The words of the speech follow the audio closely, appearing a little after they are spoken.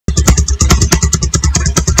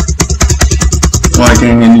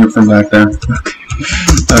scanning you from back there.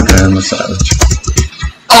 Okay, I'm a savage.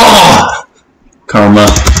 Oh! Karma.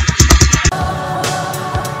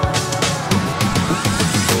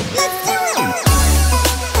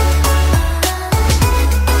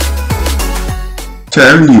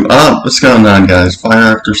 Tearing you up. What's going on, guys?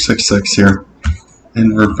 Fire After 6-6 here.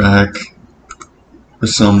 And we're back with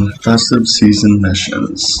some Festive Season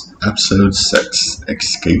Missions. Episode 6,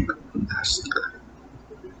 Escape Master.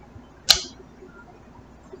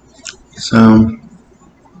 So,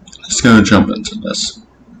 let's go jump into this.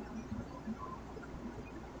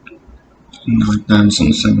 Like that is in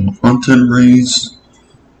the single haunted race.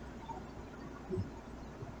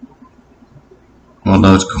 Well,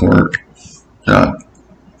 those court. Yeah,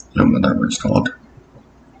 whatever it's called.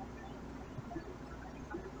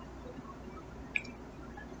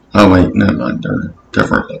 Oh wait, never mind, they're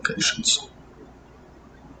different locations.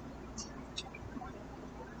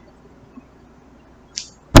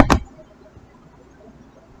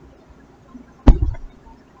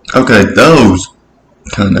 Okay, those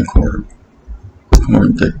kind of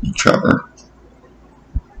coordinate each other.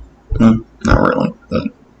 Well, not really, but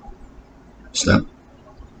step.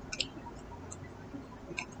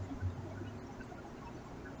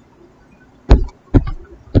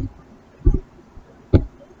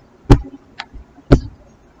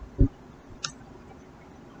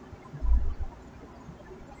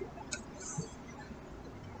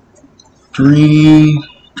 Three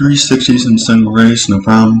 360s in single race, no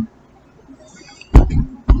problem.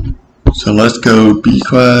 So let's go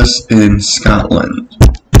Bequest in Scotland,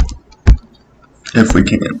 if we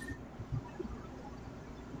can.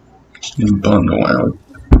 New bundle out.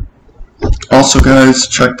 Also, guys,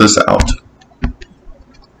 check this out.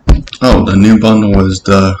 Oh, the new bundle is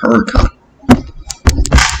the Huracan.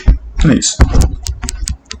 Nice.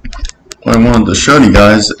 What I wanted to show you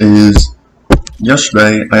guys is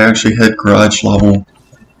yesterday I actually hit garage level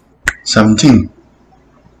 17.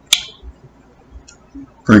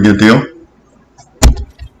 Pretty good deal.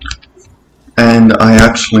 And I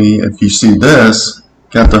actually, if you see this,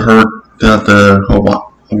 got the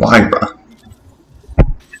Hawaii.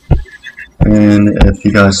 And if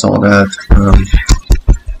you guys saw that,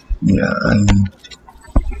 yeah, I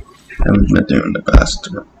haven't been doing the best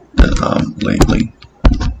lately.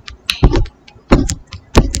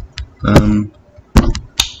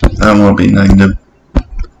 I don't want to be negative,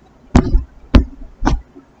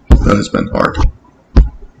 but it's been hard.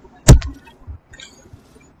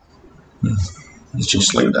 Let's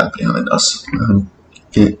just leave that behind us.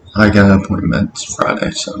 I got an appointment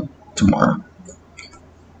Friday, so tomorrow.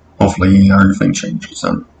 Hopefully everything changes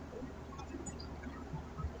then.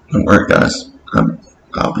 Don't worry, guys.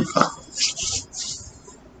 I'll be fine.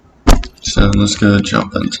 So let's go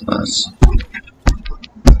jump into this.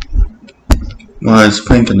 What I was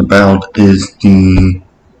thinking about is the,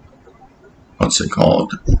 what's it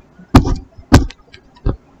called?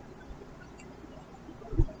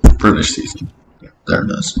 British season. Yeah, there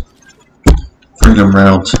it is. Freedom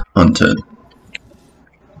Route Hunted.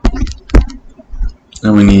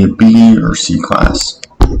 Now we need a B or C class.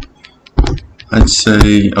 I'd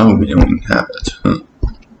say, oh, we don't have it. Huh.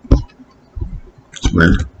 It's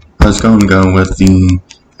weird. I was going to go with the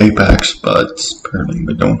Apex, but apparently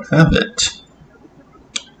we don't have it.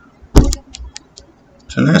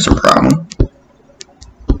 So that's a problem.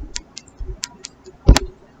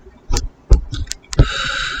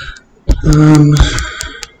 Let's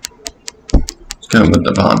go with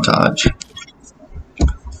the Vantage.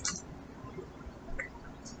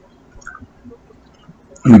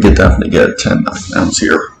 We could definitely get 10 knockdowns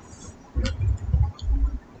here.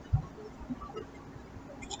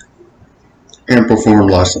 And perform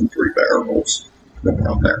less than 3 barrels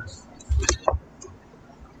around there.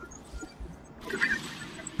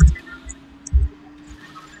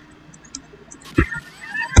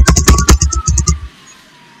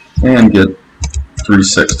 And get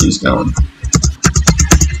 360s going.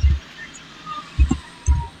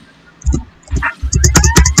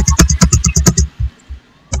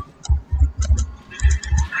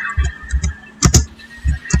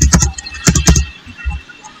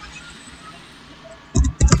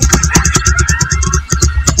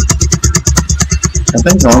 I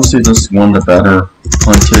think honestly this is one of the better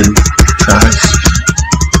hunted tracks,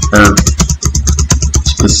 or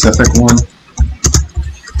specific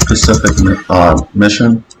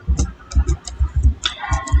mission.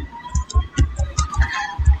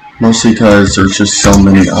 Mostly because there's just so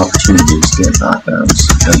many opportunities to get knockdowns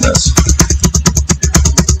in this.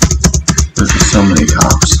 There's just so many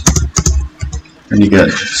cops, and you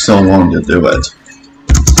get so long to do it.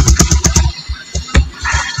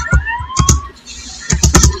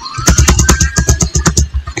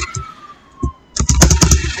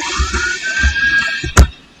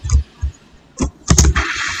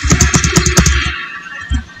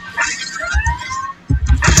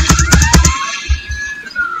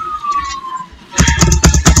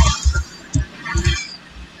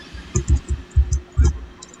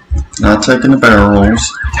 not taking the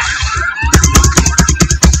barrels.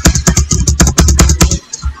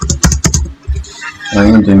 I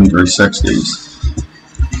am doing 360s.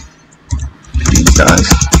 These guys.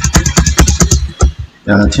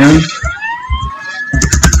 Got him.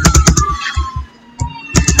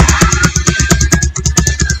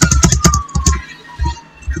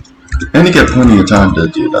 And you get plenty of time to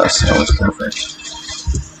do that, so it's perfect.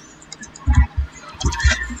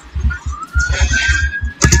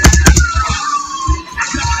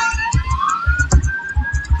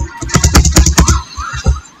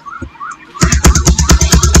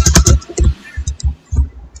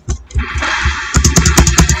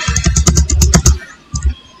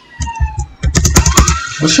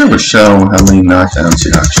 I wish it would show how many knockdowns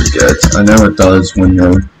you actually get. I know it does when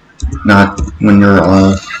you're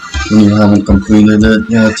when you haven't completed it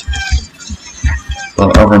yet,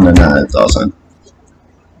 but other than that, it doesn't.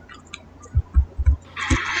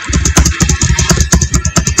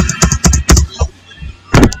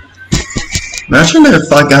 Imagine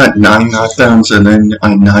if I got 9 knockdowns and then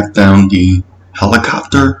I knocked down the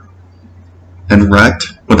helicopter and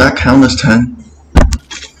wrecked. Would that count as 10?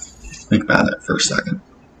 Think about it for a second.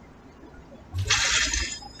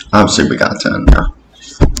 Obviously, we got 10 there.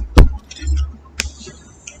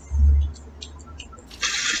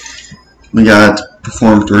 We got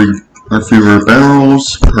perform 3 or fewer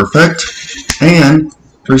barrels, perfect, and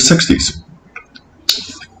 360s.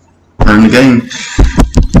 Earn the game.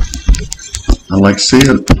 I like to see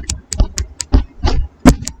it.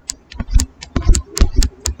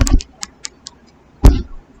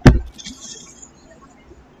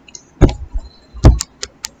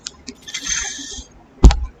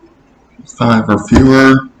 Five or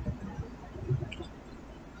fewer.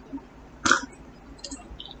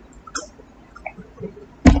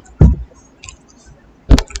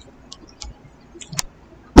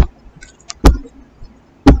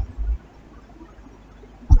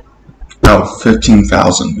 Oh,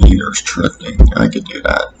 15,000 meters drifting. I could do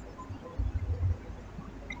that.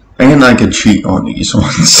 And I could cheat on these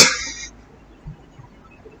ones.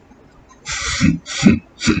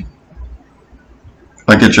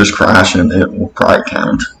 I could just crash and it will probably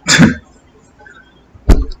count.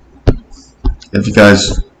 If you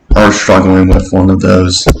guys are struggling with one of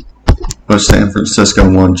those, the San Francisco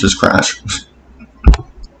one, just crash.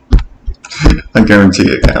 I guarantee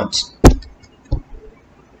it counts.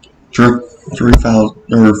 3,000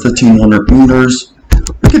 or 1,500 meters.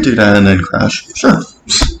 We could do that and then crash. Sure.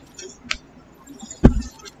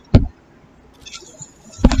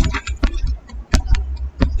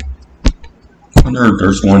 I wonder if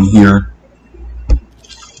there's one here.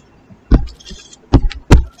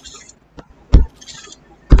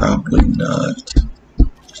 Probably not.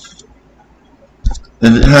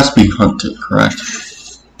 And it has to be hunted, correct?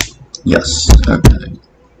 Yes. Okay.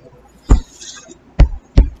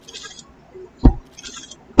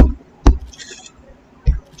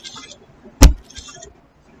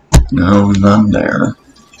 No, none there.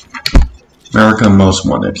 America Most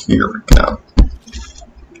Wanted. Here we go.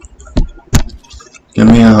 Give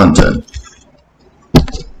me a hunted.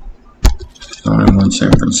 Only one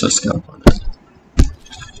San Francisco.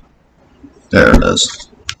 There it is.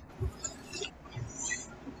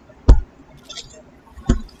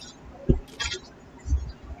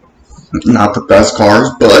 Not the best cars,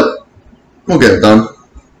 but we'll get it done.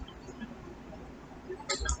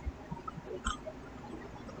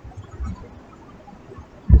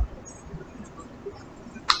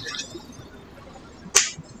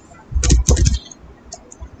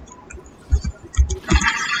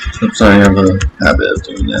 Oops, I have a habit of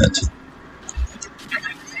doing that.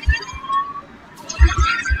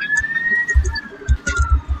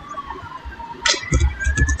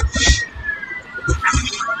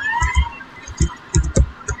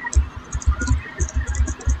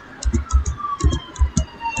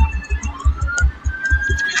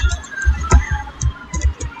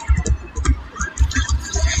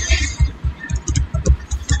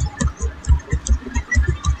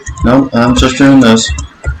 Nope, I'm just doing this.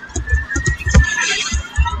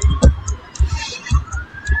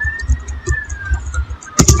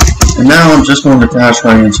 And now I'm just going to crash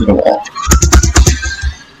right into the wall.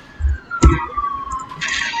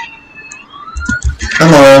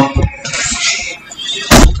 Hello.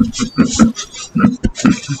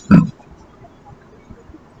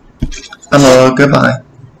 Hello, goodbye.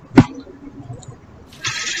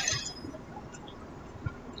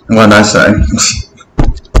 What'd I say?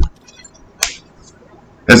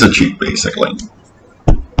 It's a cheat, basically.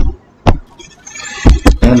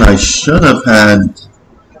 And I should have had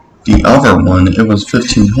the other one. It was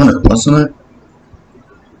 1,500, wasn't it?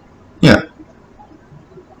 Yeah,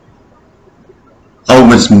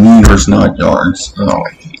 Oh, it's meters, not yards. Oh, I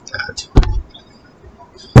hate that.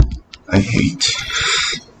 I hate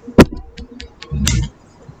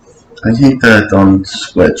that it don't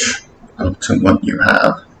switch up to what you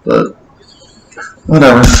have, but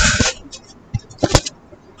whatever.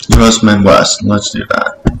 US Midwest, let's do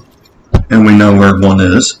that. And we know where one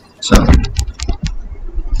is, so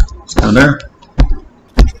let's go there.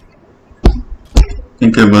 I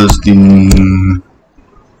think it was the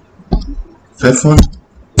 5th one?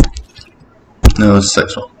 No, it was the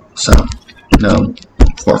 6th one. So, no,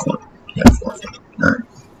 4th one. Yeah, 4th one. Alright.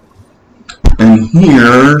 And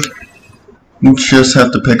here, you just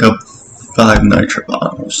have to pick up 5 nitric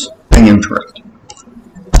bottles. And drift.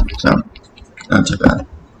 So, not too bad.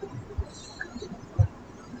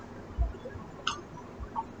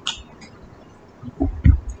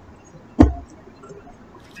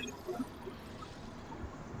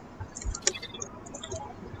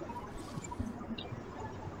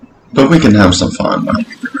 But we can have some fun.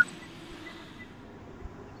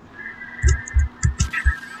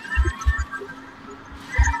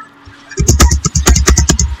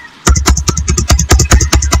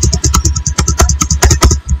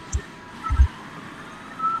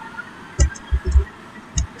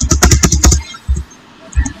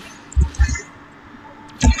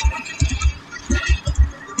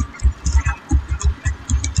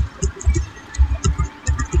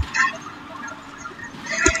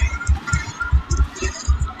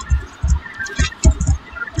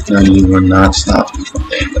 And you will not stop me from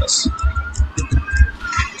doing this.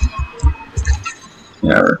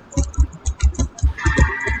 Never.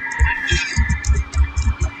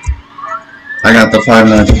 I got the 5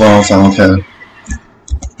 nitric balls, I don't care.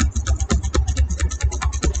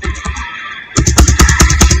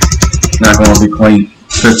 Not gonna be quite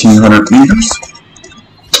 1,500 meters.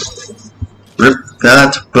 Rip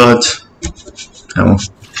that, but oh.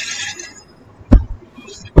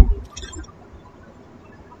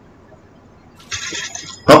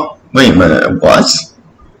 Oh, wait a minute, what?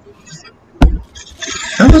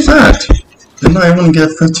 How was that? Didn't I only get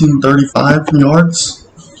 1,535 yards?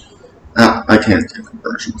 Ah, I can't do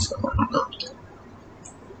conversions, so I don't know.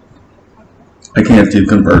 I can't do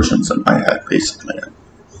conversions in my head, basically.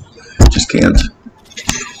 Just can't.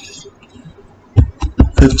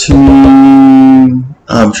 15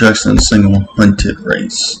 objects in a single hunted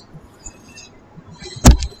race.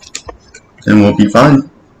 Then we'll be fine.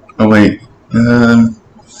 Oh wait, I'm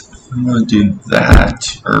gonna do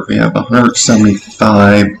that. Or we have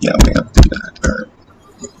 175. Yeah, we have to do that. Alright.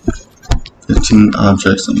 15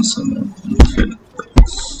 objects in a single hunted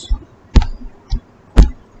race.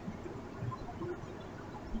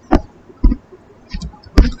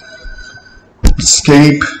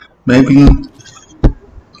 Escape, maybe.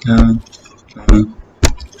 No.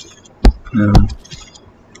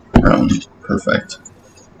 Perfect.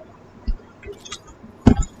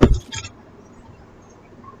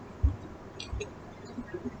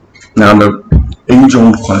 Now the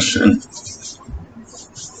age-old question: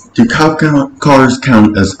 do cop cars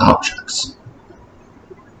count as objects?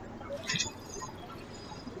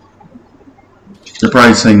 They're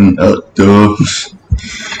probably saying, duh.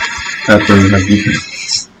 After maybe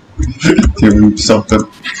doing something.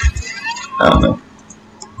 I don't know.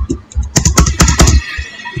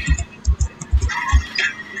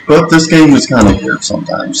 But this game is kind of weird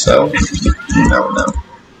sometimes, so you never know.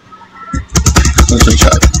 Let's just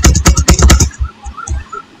check.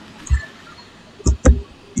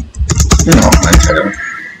 Get off my tail.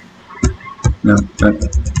 No, okay.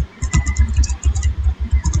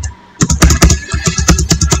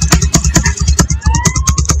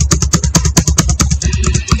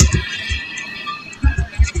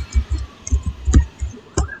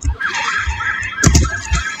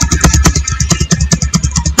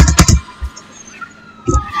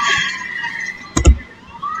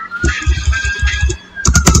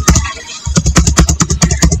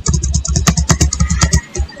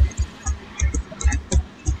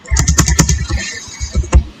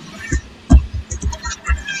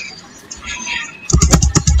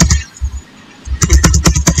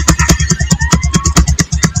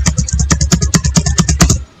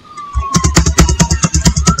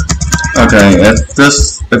 Okay,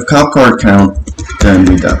 if cop car count, then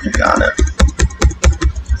we definitely got it.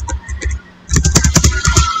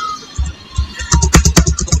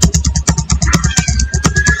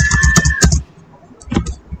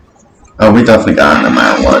 Oh, we definitely got it no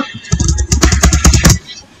matter what.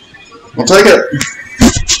 We'll take it.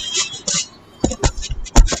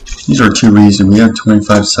 These are too easy. We have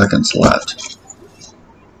 25 seconds left.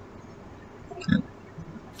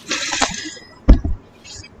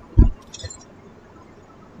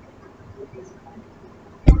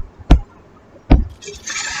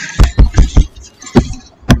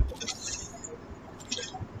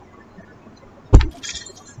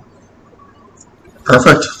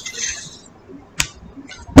 Perfect.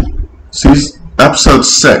 See, episode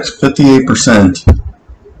 6, 58%.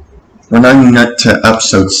 We're not even yet to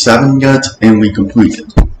episode 7 yet, and we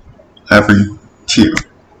completed every tier.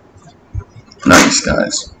 Nice,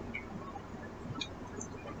 guys.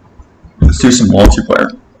 Let's do some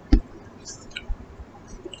multiplayer.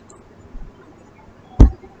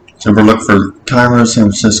 So we're looking for Cairo, San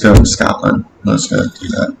Francisco, and Scotland. Let's go do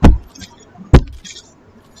that.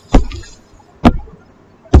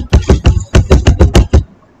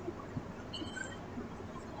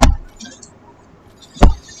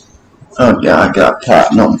 Oh yeah, I got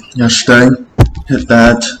platinum yesterday. Hit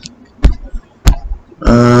that.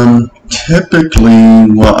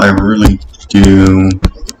 Typically what I really do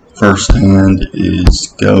firsthand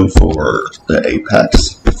is go for the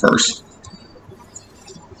Apex first.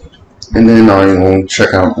 And then I will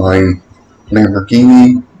check out my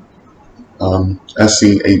Lamborghini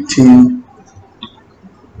SC18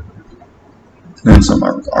 and some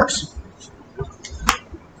other cars.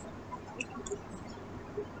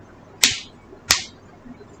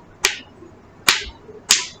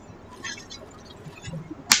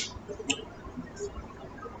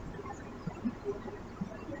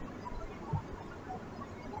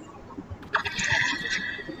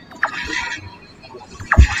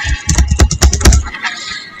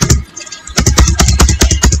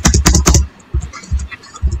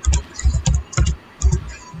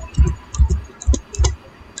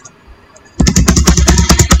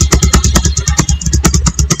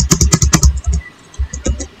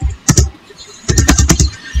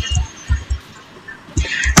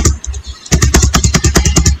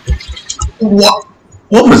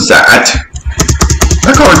 What was that?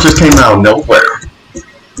 That car just came out of nowhere.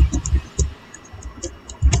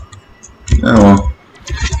 Oh well.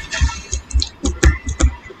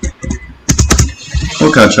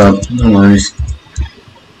 We'll catch up, no worries.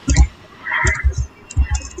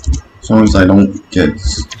 As long as I don't get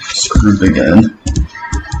screwed again.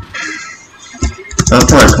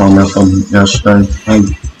 That's why I commented from yesterday. I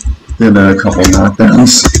did a couple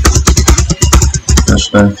knockdowns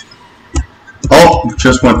yesterday. Oh,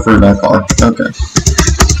 just went through that car. Okay.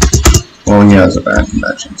 Well, he has a bad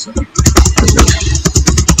connection, so.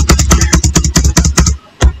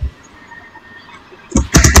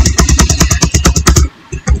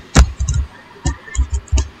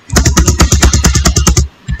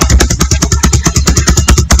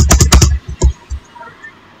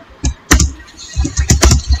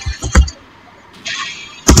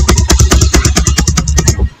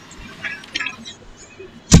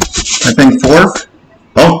 I think 4th?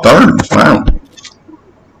 Oh, 3rd. Wow.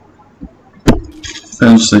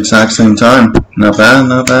 Finished the exact same time. Not bad,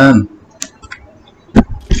 not bad.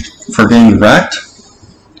 For getting wrecked,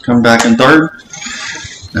 come back in 3rd.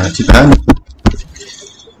 Not too bad.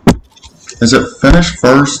 Is it finish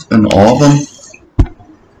first in all of them?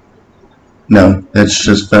 No, it's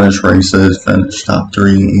just finish races, finish top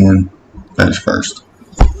 3, and finish first.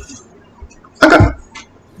 Okay.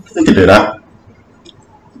 We can do that.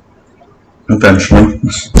 Eventually.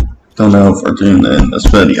 Don't know if we're doing it in this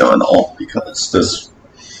video at all because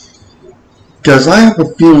I have a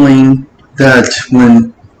feeling that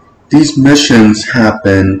when these missions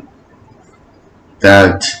happen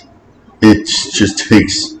that it just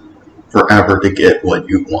takes forever to get what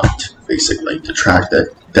you want, basically, the track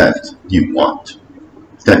that you want,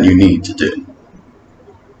 that you need to do.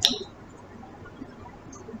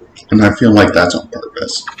 And I feel like that's on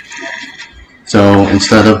purpose. So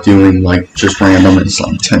instead of doing like just random, it's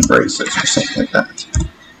like 10 races or something like that.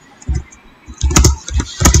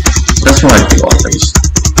 That's what I feel, at least.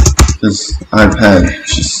 Because I've had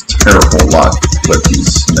just terrible luck with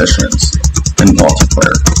these missions in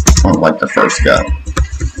multiplayer on like the first go.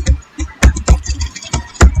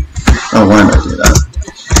 Oh, why did I do that?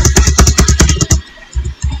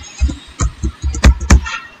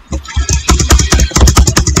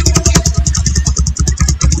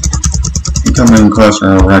 Come in closer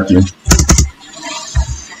and I'll wreck you.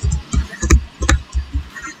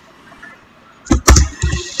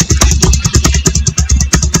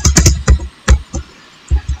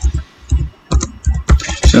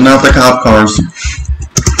 Send out the cop cars.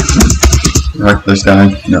 Wreck this guy.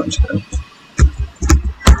 No, I'm just kidding.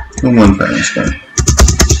 The one fast guy.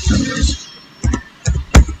 Anyways.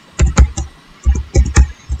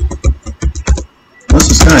 What's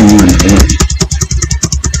this guy even doing?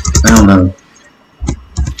 I don't know.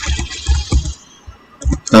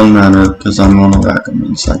 Doesn't matter, because I'm gonna wreck him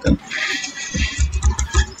in a second.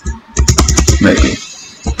 Maybe.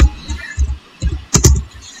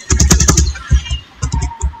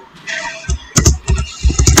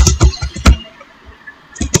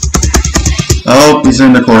 He's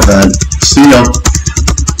in the Corvette. See ya.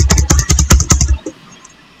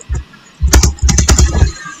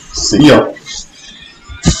 See ya.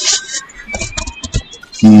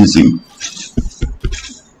 Easy.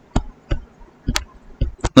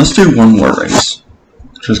 Let's do one more race.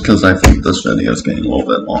 Just because I think this video is getting a little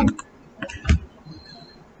bit long.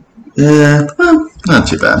 Yeah, well, not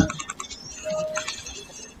too bad.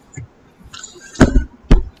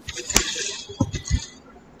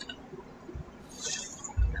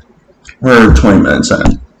 We're 20 minutes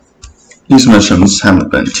in. These missions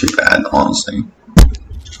haven't been too bad, honestly.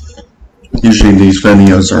 Usually these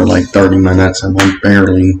videos are like 30 minutes and I'm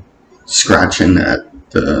barely scratching at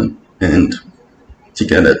the end to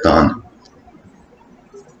get it done.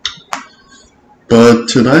 But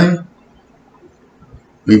today,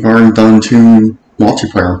 we've already done 2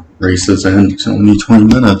 multiplayer races and it's only 20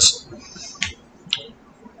 minutes.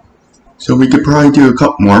 So we could probably do a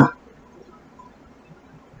couple more.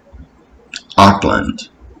 Auckland.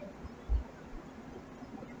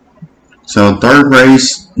 So 3rd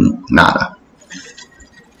race, nada.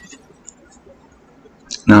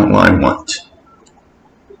 Not what I want.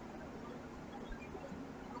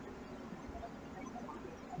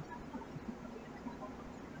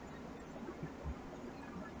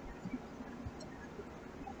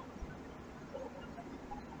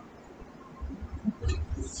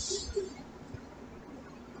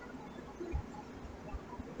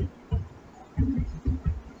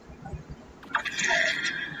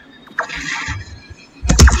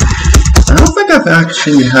 I don't think I've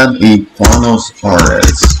actually had a Buenos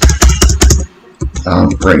Aires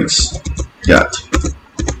race yet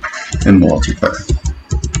in multiplayer.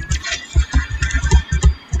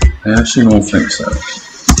 I actually don't think so.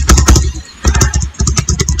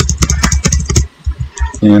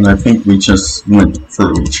 And I think we just went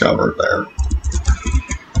through each other there.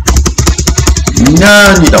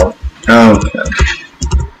 No, you don't. Okay.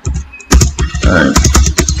 Alright.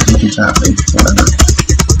 You can tap me. Whatever.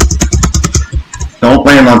 Don't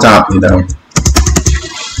land on top of me, though.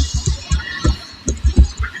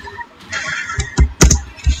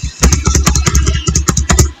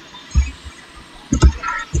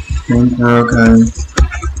 I think we're okay.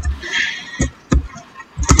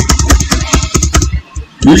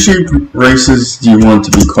 Usually races you want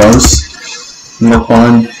to be close, more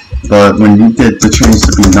fun, but when you get the chance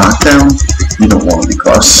to be knocked down, you don't want to be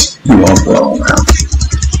close. You want to blow them out.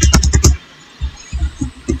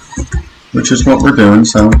 Which is what we're doing,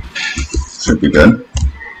 so should be good.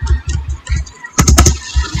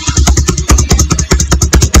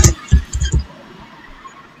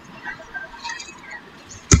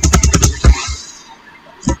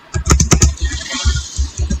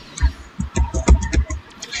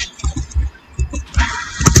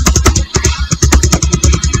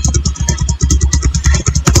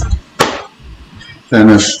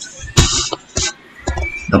 Finished.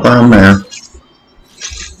 Up around there.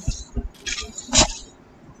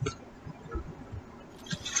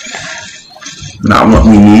 Not what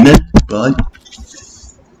we needed, but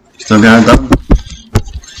still got it done.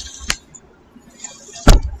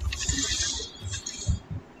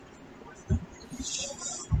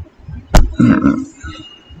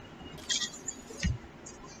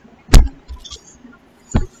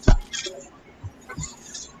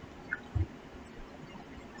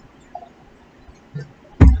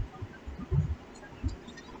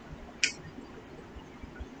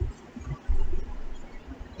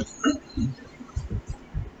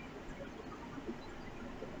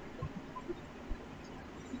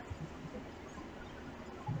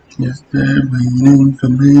 Yes, they're waiting for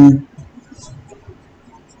me.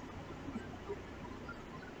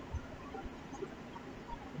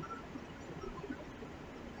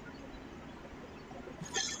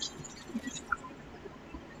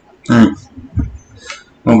 Alright,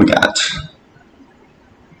 what we got?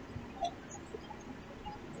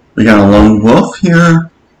 We got a lone wolf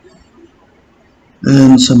here,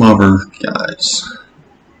 and some other guys.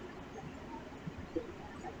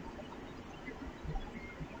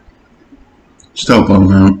 Still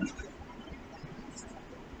blown out.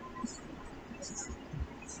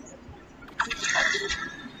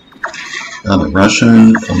 Got a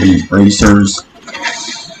Russian, elite racers,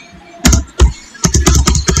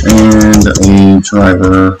 and a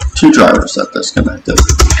driver, 2 drivers that disconnected.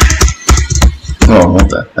 Oh, what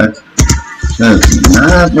the heck? That is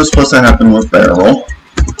not what's supposed to happen with barrel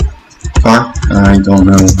car. I don't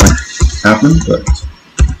know what happened, but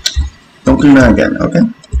don't do that again, okay?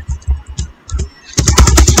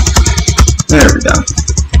 There we go.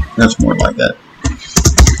 That's more like it.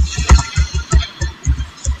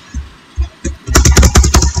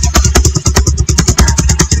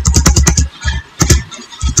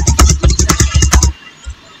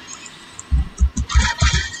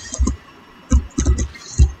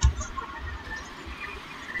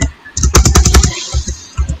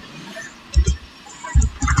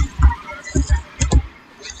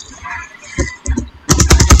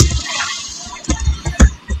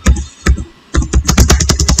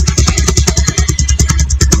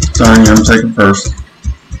 Sorry, I'm taking first.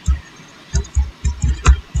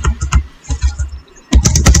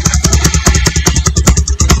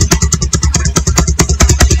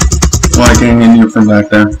 Why can't hit you from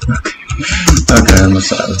back there? Okay, I'm a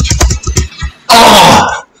savage.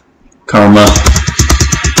 Oh! Karma.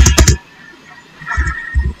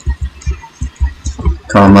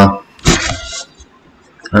 Karma.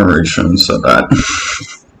 I really shouldn't have said that.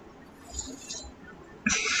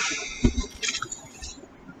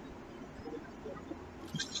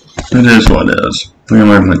 It is what it is. We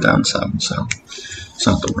only went down 7, so it's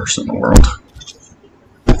not the worst in the world.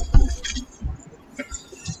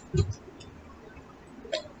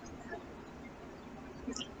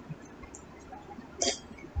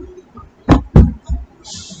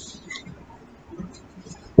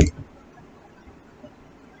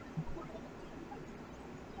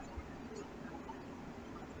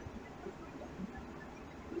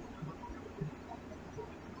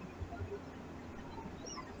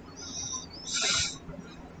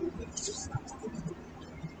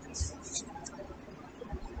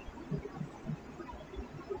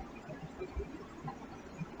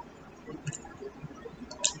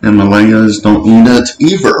 And Malayas don't need it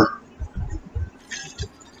either.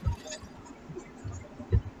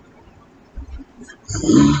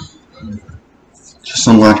 Just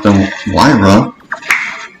unlocked a Lyra.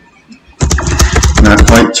 Not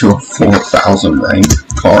quite to a 4,000 rank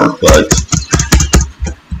card, but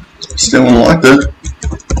still unlocked it.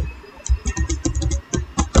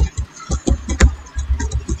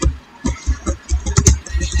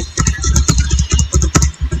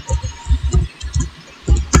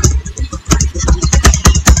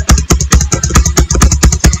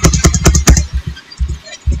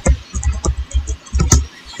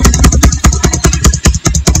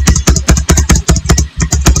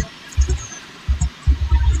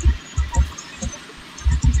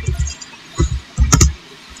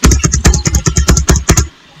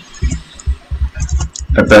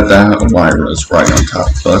 I bet that Lyra is right on top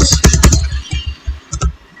of us.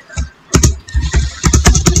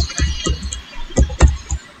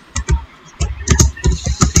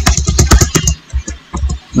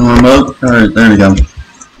 No more mode? Alright, there we go.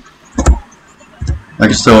 I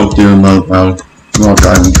can still do a mode while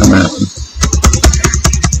driving come at me.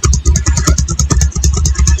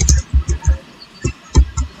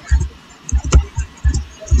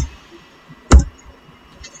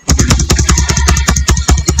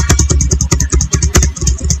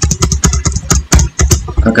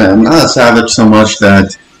 Okay, I'm not a savage so much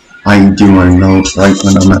that I do my notes right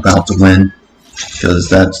when I'm about to win, because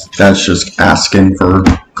that's just asking for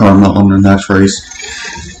karma on the next race.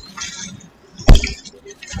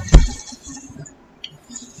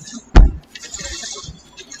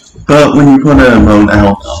 But when you put a mode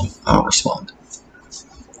out, I'll respond.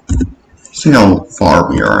 See how far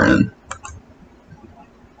we are in.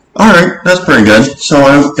 Alright, that's pretty good. So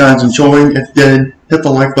I hope you guys enjoyed. If you did, hit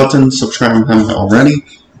the like button, subscribe if you haven't already,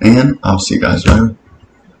 and I'll see you guys later.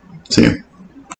 See you.